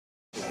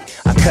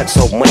cut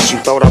so much you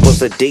thought I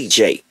was a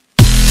DJ.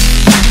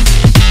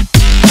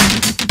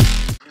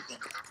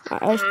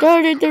 I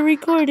started the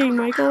recording,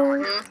 Michael.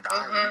 Hello.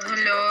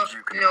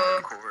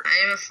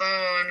 I'm a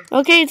phone.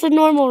 Okay, it's a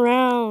normal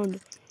round.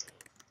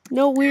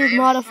 No weird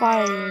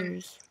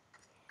modifiers.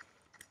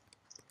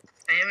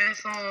 I am a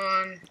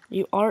phone.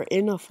 You are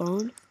in a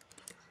phone?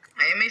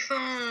 I am a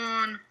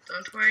phone.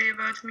 Don't worry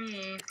about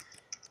me.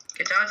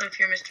 Get out of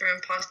here, Mr.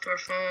 Impostor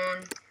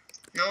Phone.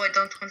 No, I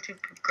don't want to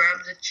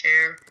grab the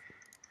chair.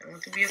 I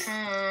want to be a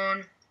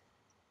phone.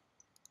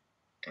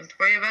 Don't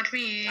worry about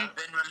me. I'm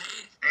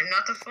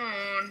not a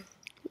phone.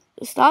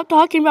 Stop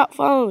talking about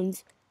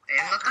phones. I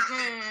am not a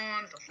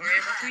phone. Don't worry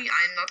about me.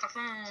 I'm not a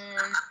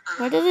phone.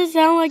 Why does it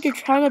sound like you're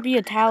trying to be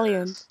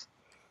Italian?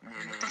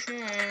 I'm not a phone.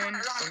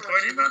 Don't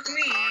worry about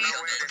me.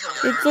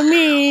 It's a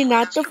me,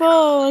 not the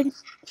phone.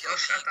 Oh,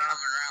 shut up.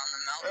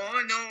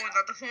 Oh, no,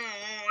 not the phone.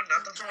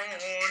 Not the phone.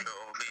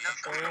 The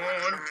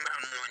phone.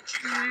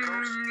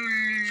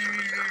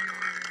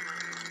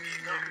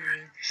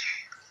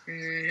 Oh, man, I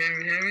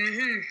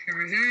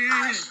already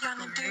died.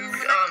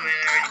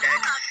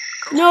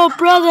 No,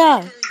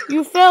 brother,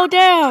 you fell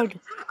down.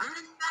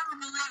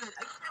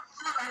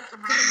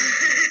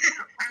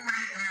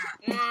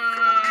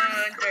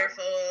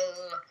 Wonderful.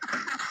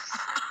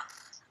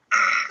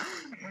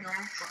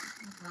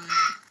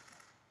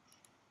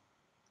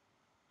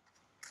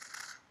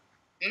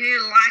 You need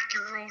to lock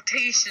your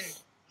rotation.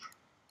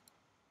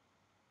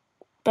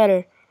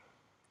 Better.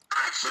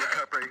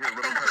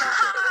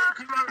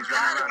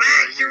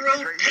 Lock your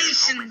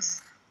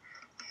rotations.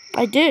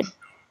 I did.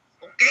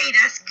 Okay,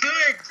 that's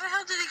good. How the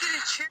hell did he get a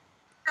chair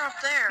up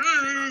there?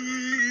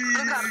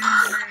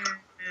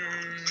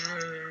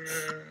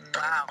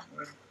 Wow.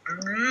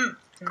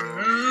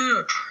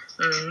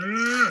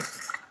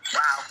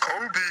 Wow,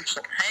 Kobe.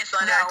 Hey,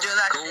 son, I do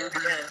that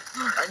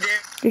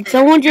shit. Did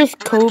someone just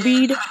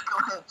Kobe'd?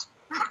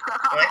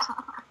 What?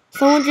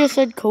 Someone just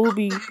said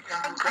Kobe.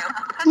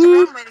 That's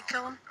one way to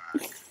kill him.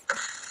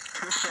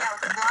 Does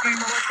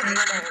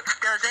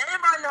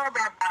anybody know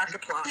about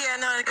basketball? Yeah,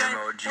 no, the guy.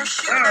 Oh,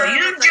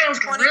 you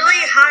jumped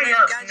really high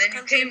up and then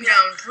you came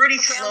down pretty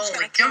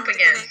slowly. Jump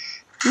again.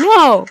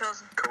 No.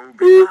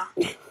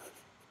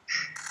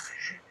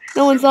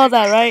 No one saw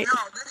that, right?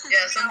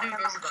 Yeah, some dude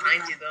was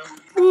behind you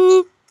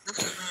though.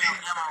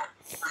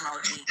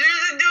 There's a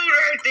dude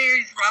right there.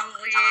 He's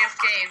probably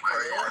AFK. But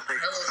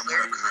hello,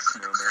 sir.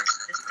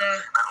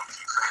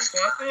 Just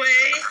walk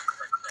away.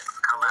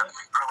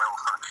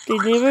 They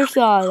never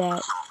saw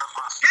that.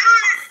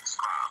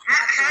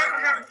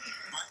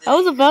 I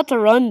was about to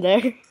run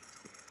there.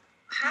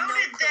 How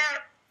did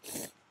that?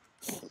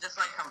 Just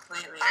like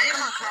completely.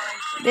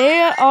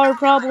 They are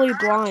probably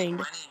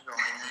blind.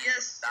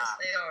 Yes,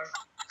 they are.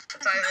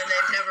 It's either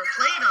they've never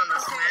played on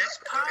this map,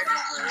 or they're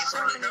just really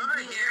Something over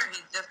here,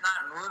 he's just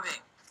not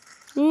moving.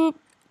 Oop.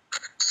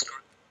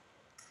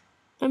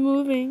 I'm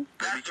moving.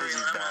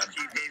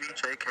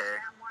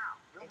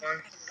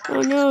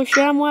 Oh no,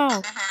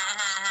 ShamWow.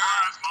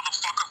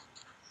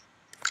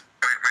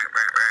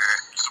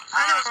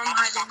 I know where I'm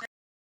hiding.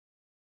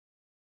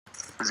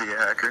 Is he a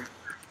hacker?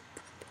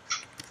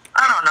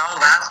 I don't know.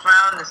 Last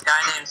round, this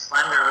guy named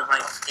Slender was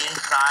like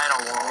inside a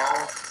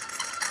wall.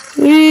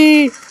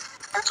 Wee.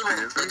 That's what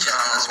it is. Glitch on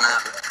this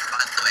map.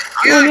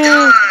 Oh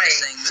no.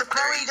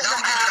 Suppose he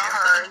doesn't have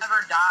her.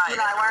 Never died.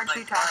 Why aren't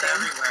you talking?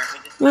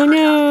 Oh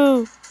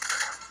no.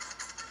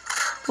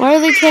 Why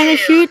are they trying to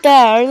shoot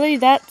that? Are they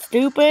that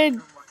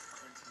stupid?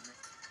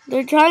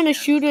 They're trying to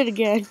shoot it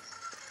again.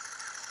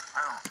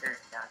 I don't care.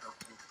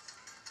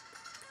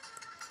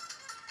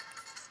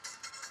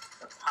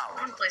 I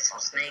want to play some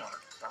Snake.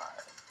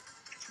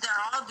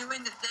 They're all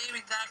doing the same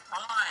exact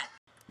time.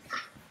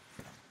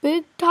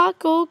 Big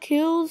Taco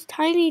kills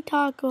Tiny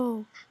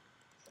Taco.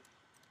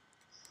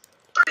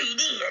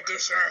 3D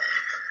edition.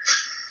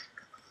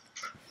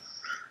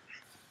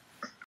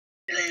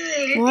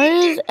 Why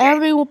is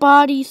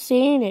everybody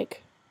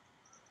Sonic?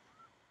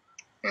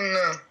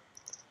 No.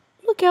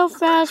 Look how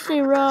fast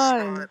they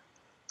run.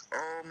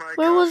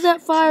 Where was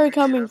that fire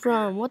coming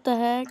from? What the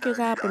heck is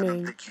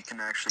happening? I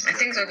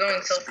think they're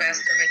going so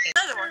fast they're making.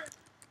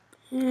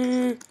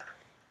 Another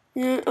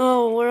one.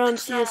 Oh, we're on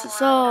CS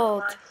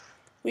Assault.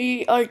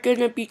 We are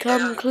gonna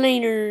become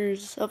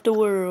cleaners of the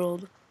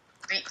world.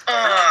 We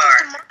are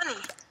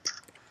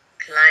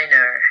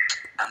Kleiner.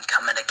 I'm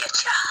coming to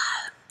get ya.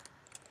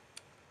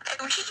 Hey,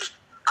 we should just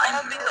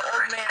all be the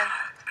old man.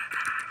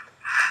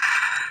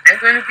 I'm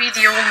gonna be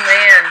the old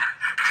man.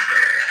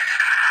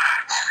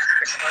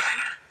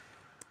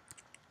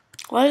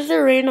 Why is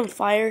there random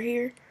fire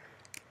here?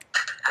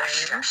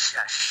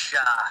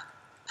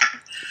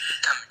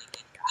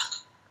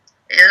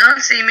 You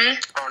don't see me.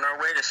 On our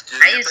way to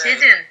studio. I is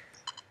hidden.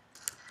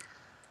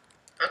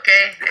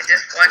 Okay, I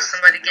just watched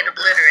somebody get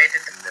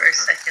obliterated for a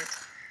second.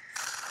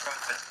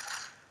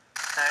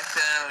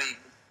 Accidentally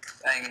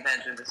paying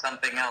attention to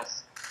something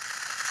else.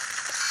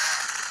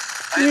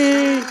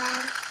 Yay.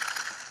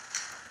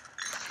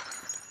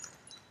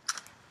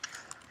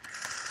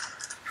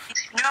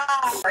 No!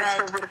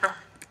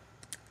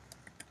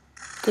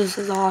 This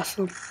is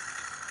awesome.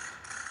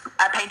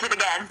 I painted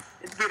again.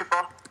 It's beautiful.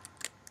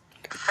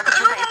 Look at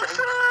your painting.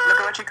 Look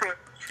at what you created.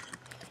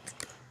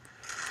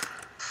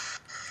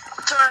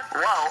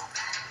 Whoa.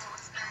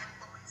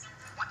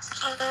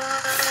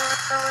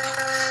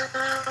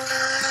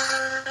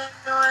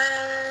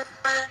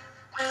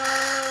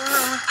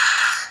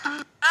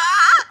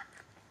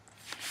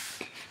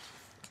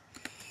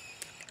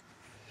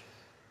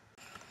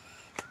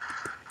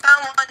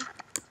 Found one.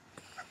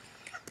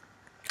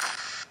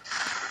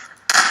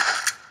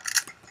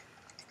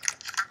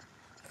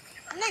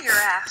 Nigger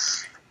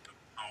ass.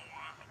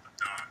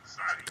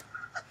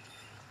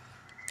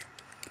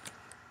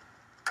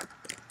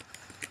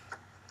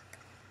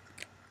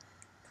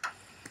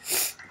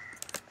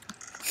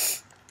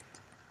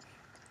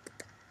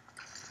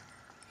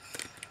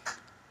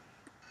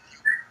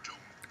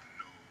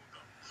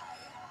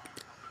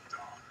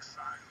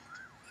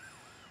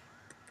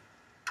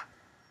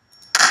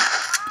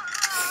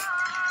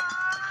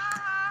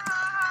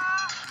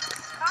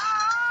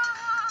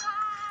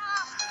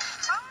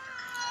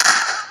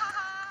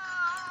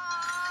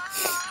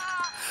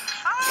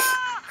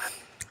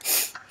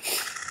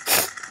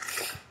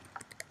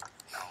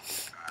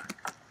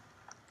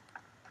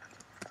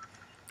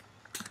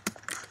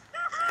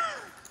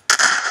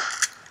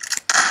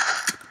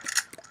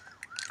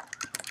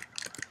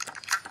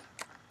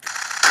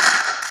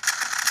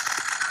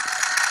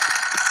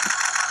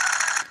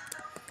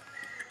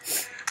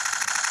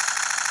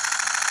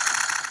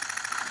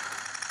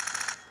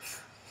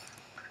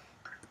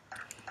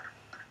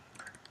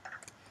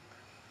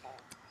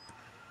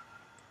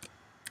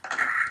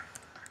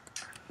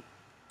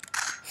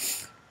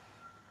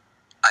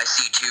 I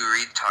see 2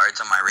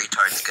 retards on my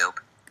retard scope.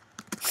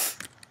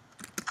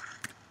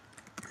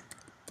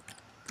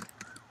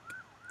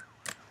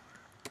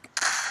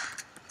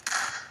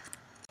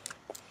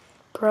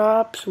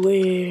 Props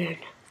win.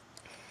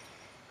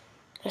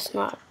 That's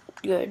not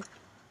good.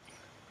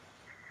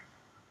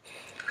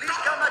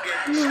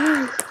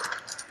 No.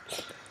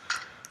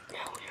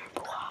 Now we are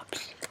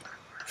props.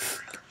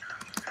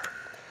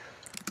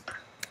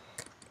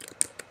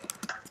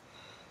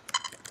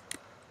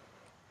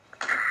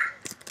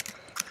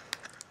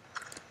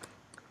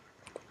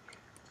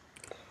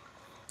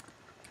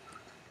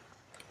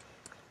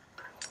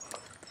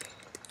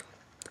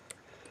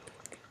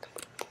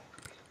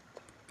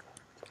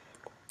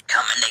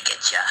 Coming to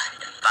get ya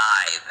in 5,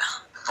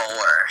 4,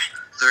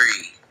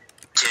 3,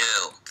 2,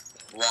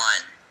 1.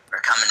 We're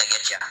coming to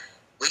get ya.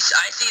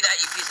 I see that,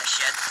 you piece of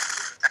shit.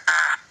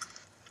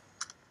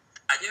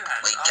 I do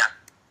have it.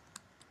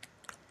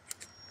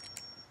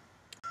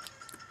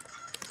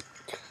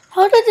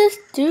 How did this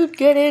dude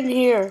get in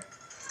here?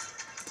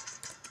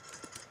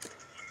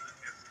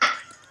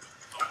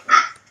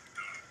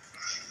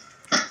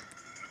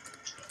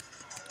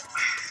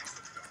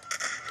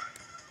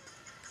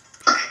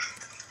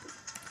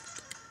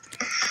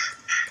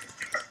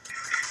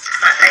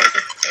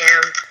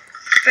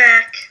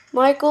 Back.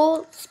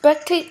 Michael,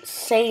 spectate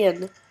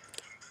Saiyan.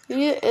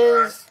 He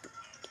is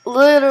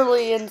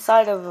literally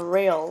inside of a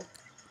rail.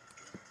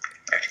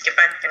 I have to get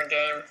back in the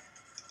game.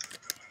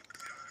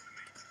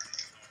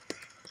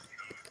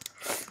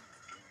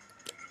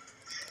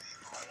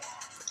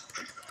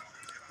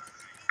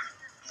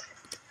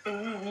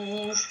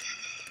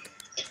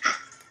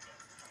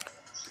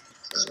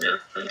 There's no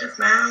bit of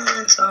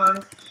balance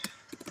on.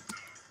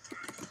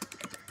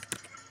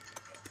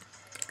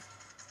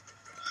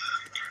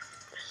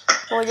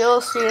 Well,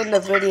 you'll see in the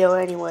video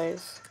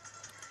anyways.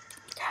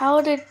 How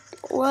did,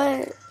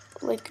 what,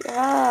 like,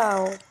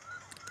 how?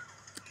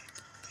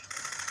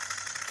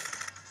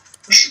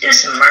 We should do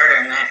some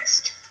murder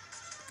next.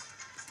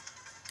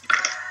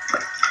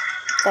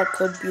 That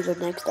could be the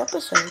next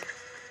episode.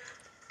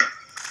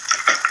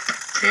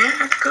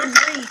 Yeah, it could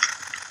be.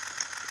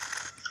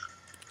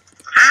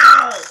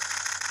 How?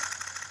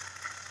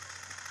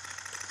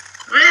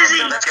 What is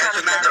he? Let's get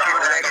some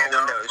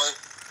windows.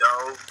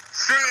 No.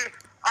 See,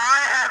 I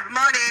have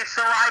money,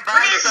 so I buy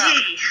What is stuff.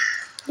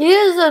 he? He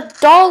is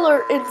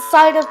 $1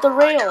 inside of the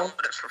rail.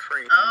 It's for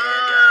free.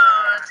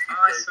 Oh, that's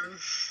awesome.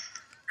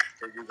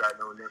 You got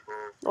no nipple.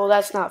 Well,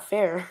 that's not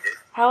fair.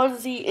 How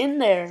is he in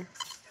there?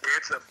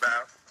 It's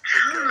about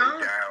I don't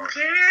know. Who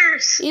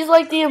cares? He's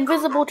like the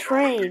invisible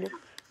train.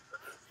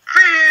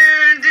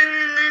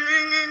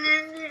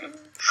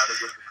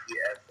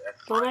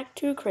 Don't act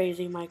too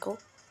crazy, Michael.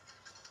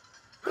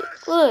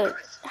 Look,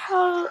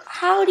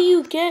 how do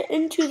you get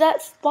into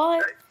that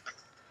spot?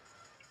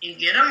 You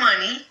get a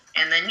money,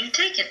 and then you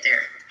take it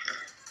there.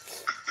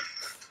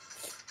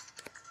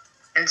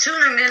 And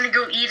soon I'm gonna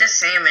go eat a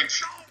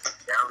sandwich.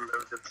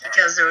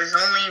 Because there was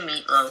only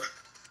meatloaf.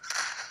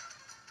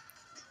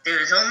 There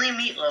was only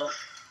meatloaf.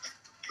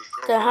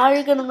 So how are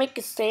you gonna make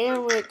a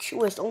sandwich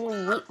with only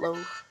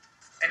meatloaf?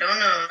 I don't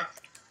know.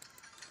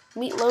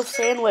 Meatloaf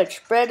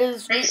sandwich. Bread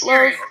is Hey meatloaf.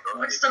 Siri,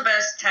 what's the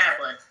best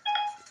tablet?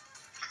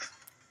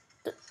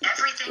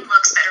 Everything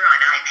looks better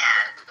on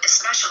iPad,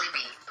 especially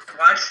me.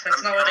 What?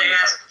 That's not what I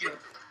asked you.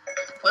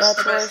 What's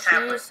That's the what best she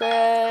tablet?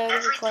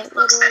 said, quite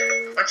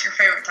literally. What's your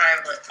favorite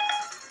tablet?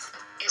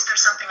 Is there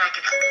something I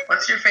can help?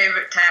 What's your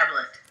favorite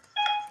tablet?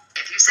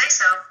 If you say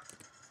so.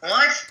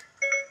 What?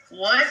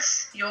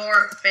 What's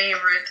your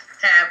favorite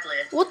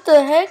tablet? What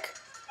the heck?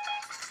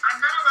 I'm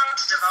not allowed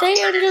to divulge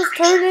Satan that just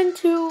information. turned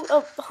into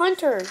a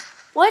hunter.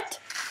 What?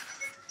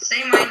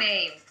 Say my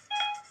name.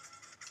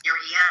 You're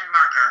Ian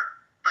Marker,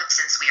 but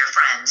since we are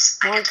friends,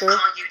 I get to Marker.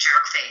 call you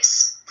Jerk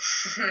Face.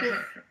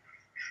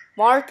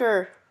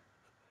 Marker.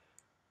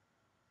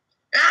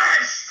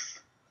 Ah!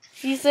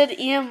 She said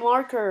Ian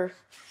Marker.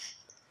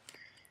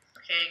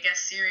 Okay, I guess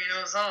Siri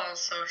knows all,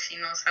 so she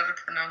knows how to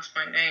pronounce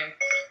my name.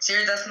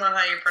 Siri, that's not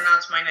how you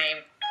pronounce my name.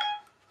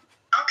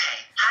 Okay,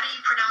 how do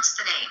you pronounce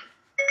the name?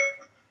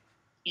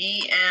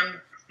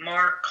 E.M.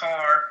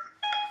 Markar.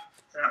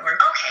 Does that work?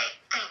 Okay,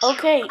 thank you.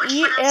 Okay, Which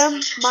E.M.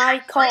 pronunciation my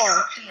should I place car.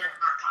 on Ian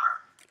Marker?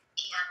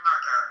 Ian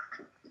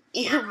Marker.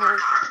 Ian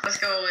Marker. Let's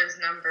go with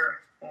number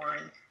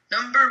 1.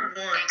 Number 1.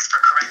 Thanks for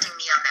correcting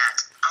me on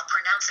that. I'll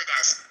pronounce it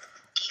as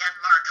Ian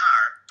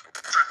Markar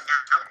from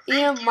now.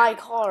 Ian my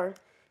car.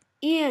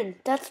 Ian,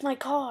 that's my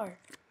car.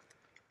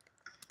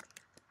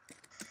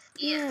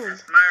 Ian,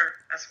 That's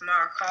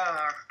my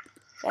car.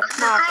 that's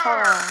my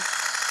car.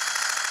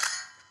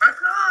 My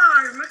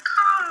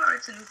car.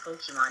 It's a new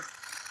Pokemon.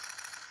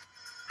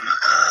 My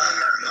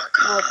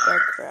car. What the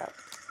crap?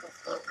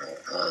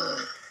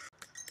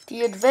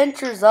 The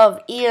Adventures of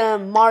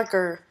Ian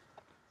Marker.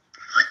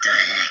 What the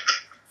heck?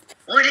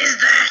 What is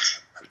that?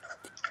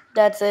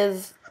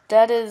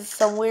 That is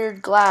some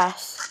weird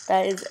glass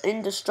that is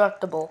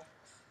indestructible.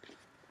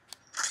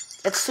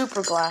 It's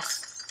super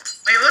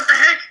glass. Wait, what the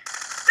heck?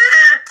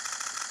 Ah!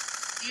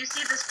 Do you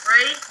see the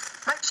spray?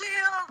 My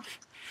shield!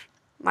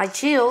 My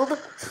shield.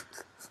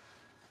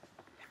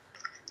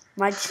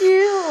 My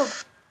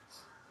shield.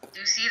 Do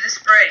you see the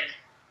spray?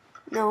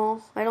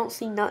 No, I don't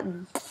see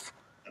nothing.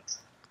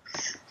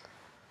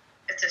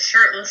 It's a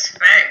shirtless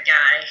fat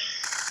guy.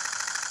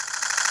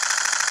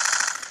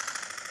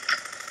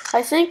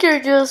 I think you're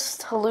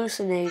just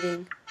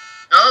hallucinating.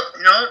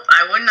 Nope,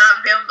 I would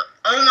not be able to.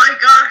 Oh my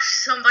gosh,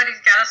 somebody's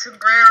got a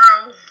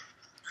sombrero.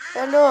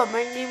 Hello,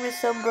 my name is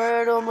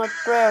Sombrero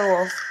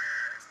Matrero.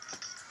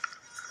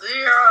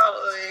 Zero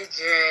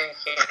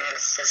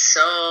Jenkins is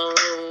so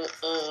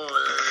old.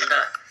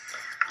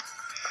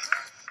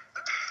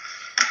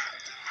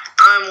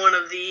 I'm one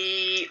of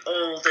the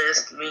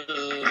oldest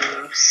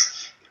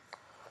memes.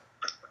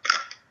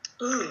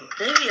 Ooh,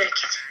 maybe I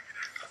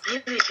could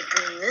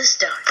bring this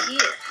down here.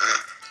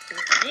 And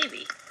then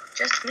maybe,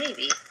 just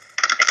maybe,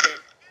 I could.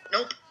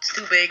 Nope, it's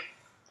too big.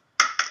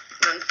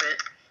 Doesn't fit.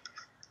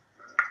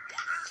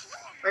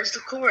 Where's the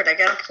cord? I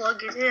gotta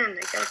plug it in.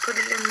 I gotta put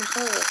it in the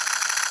hole.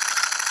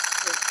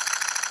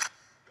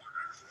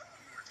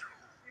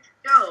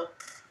 Go.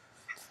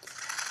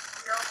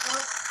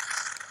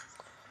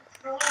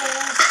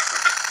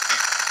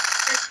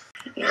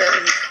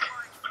 Then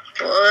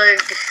plug.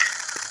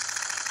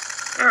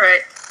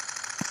 Alright.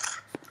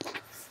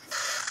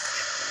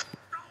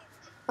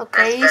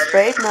 Okay, you That's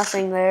better. sprayed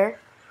nothing there.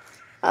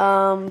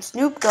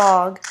 Snoop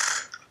Dogg.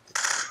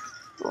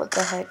 What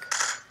the heck?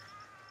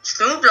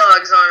 Snoop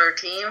Dogg's on our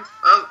team.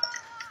 Oh,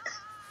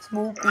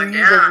 Smoke Oh my weed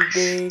every gosh.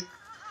 day.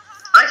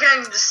 I can't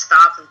even just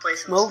stop and play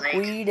some Smoke Snake.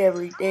 weed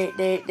every day.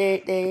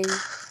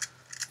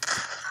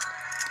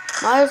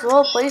 Might as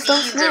well play some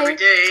Beans every Snake.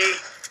 day.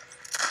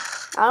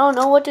 I don't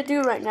know what to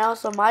do right now,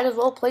 so might as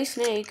well play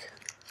Snake.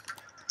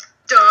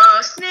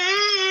 Duh,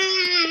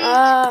 Snake.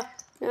 Oh,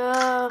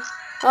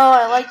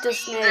 I like the Beans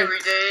snake. every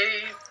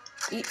day.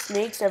 Eat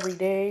snakes every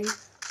day.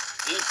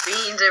 Eat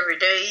beans every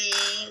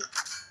day.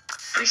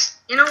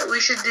 You know what we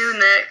should do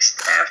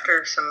next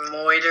after some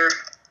moiter?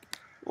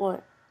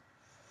 What?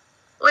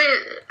 Wait,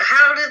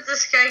 how did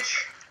this guy...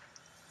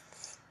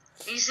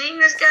 You seen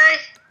this guy?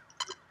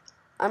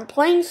 I'm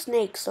playing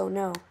Snake, so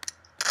no.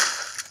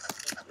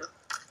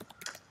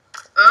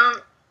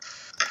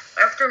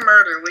 After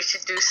murder, we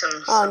should do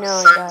some Oh, no,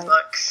 I died.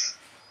 Sunbucks.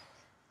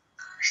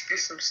 We should do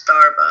some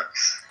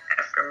Starbucks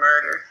after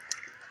murder.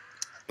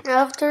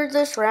 After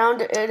this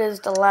round, it is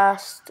the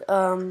last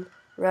round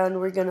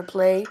we're gonna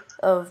play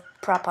of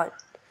Prop Hunt.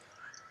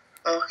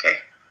 Okay.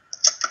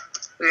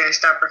 We're gonna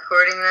stop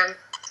recording then?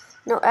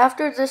 No,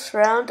 after this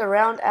round, the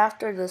round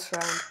after this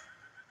round.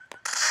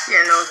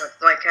 Yeah, no,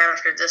 but like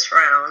after this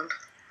round,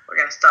 we're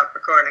gonna stop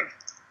recording.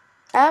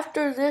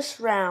 After this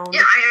round.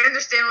 Yeah, I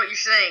understand what you're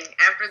saying.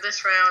 After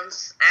this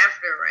round's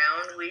after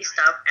round, we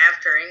stop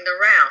aftering the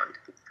round.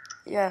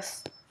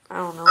 Yes. I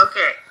don't know.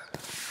 Okay.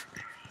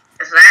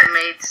 Because that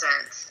made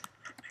sense.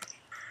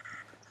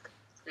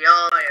 We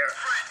all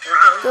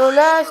are The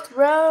last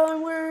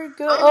round we're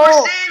going.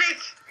 Oh,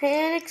 Sonic!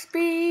 Panic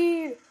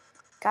speed.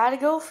 Gotta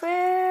go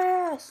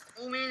fast.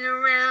 Moving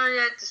around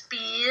at the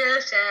speed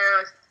of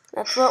sound.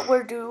 That's what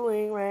we're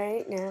doing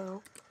right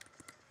now.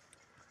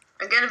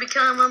 I'm gonna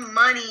become a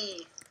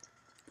money.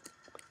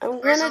 I'm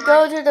Where's gonna the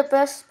go money? to the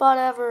best spot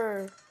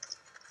ever.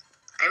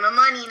 I'm a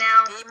money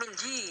now. Game and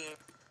G.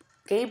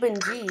 Gabe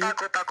and G.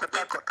 Taco.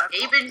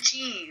 Abe and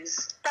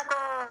cheese.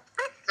 Taco.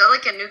 that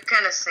like a new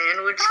kind of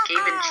sandwich,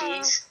 Gabe and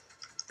cheese?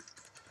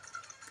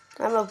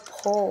 I'm a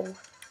pole.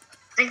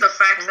 I think the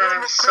fact that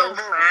I'm so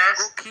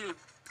fast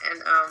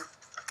and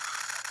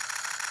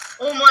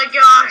oh my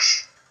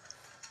gosh!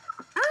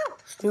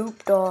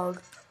 Snoop Dogg.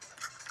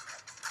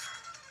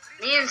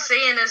 Me and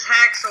Saiyan as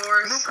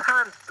hacksaws.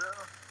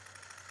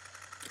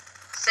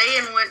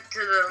 Saiyan went to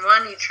the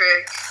money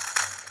trick,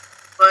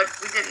 but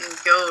we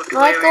didn't go to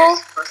where we were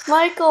supposed to.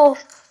 Michael,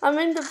 I'm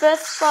in the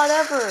best spot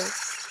ever.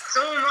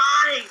 So am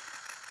I.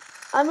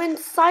 I'm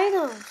inside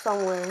of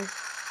somewhere.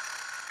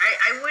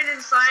 I went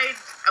inside.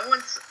 I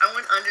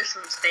went under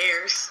some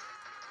stairs.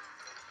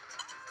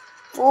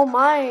 Well,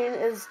 mine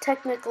is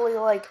technically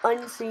like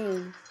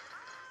unseen.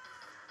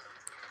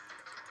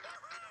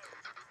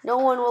 No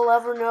one will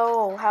ever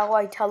know how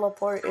I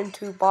teleport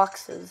into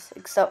boxes,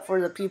 except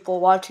for the people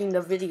watching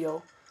the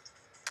video.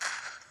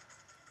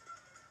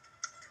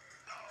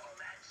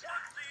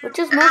 Which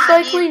is most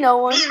likely no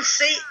one. Me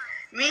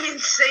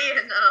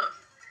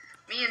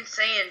and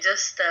Saiyan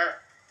just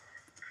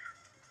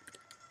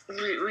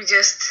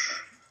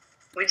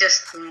we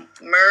just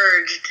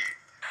merged.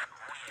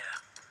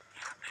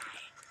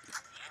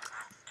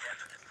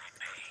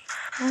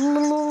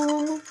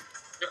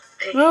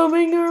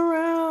 Roaming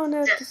around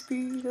at the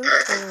speed of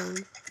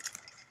sound.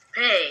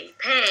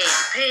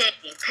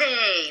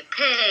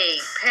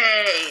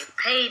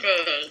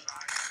 Payday.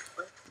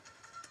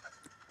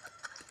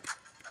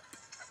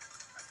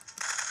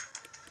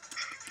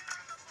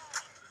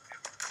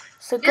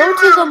 So go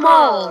to the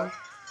mall.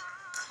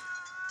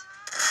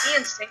 Me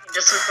and Saiyan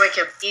just look like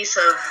a piece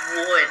of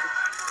wood.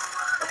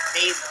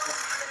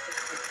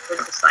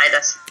 Wood beside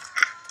us.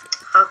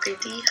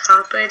 Hoppity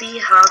hoppity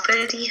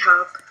hoppity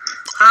hop.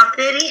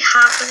 Hoppity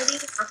hoppity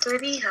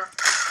hoppity hop.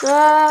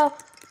 Ah,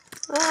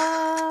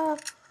 ah,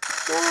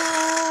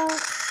 ah,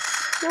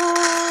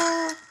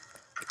 ah,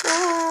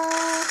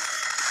 ah,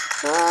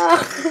 ah.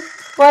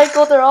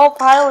 Michael, they're all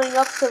piling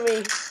up to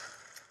me.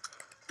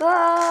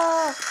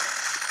 Ah,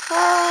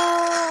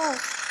 ah.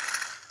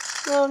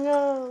 Oh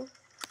no.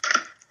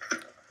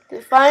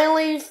 They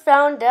finally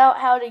found out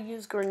how to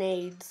use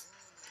grenades.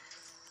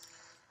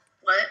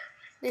 What?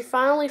 They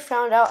finally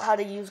found out how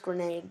to use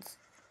grenades.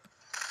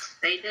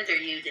 They did or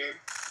you did?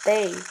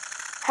 They.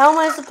 How am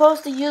I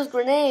supposed to use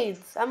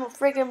grenades? I'm a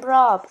freaking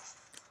prop.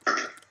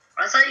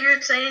 I thought you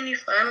were saying you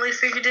finally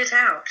figured it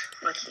out.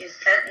 Like you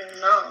hadn't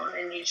known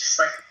and you just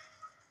like,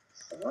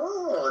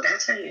 oh,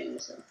 that's how you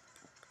use them.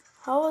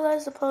 How was I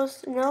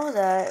supposed to know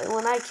that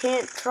when I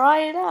can't try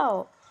it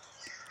out?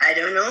 I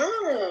don't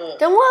know.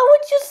 Then why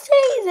would you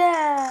say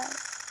that?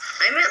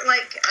 I meant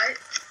like,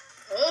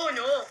 oh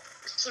no,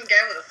 some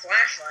guy with a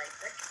flashlight.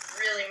 That could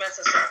really mess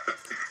us up.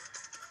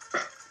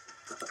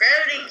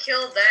 Gravity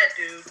killed that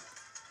dude.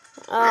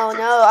 Oh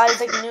no,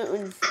 Isaac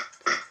Newton.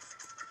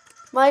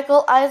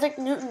 Michael, Isaac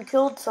Newton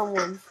killed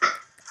someone.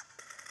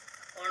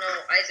 Oh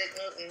no, Isaac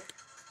Newton.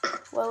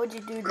 Why would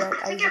you do that,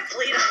 I think Isaac? I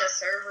played on a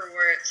server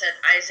where it said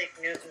Isaac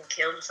Newton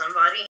killed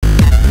somebody.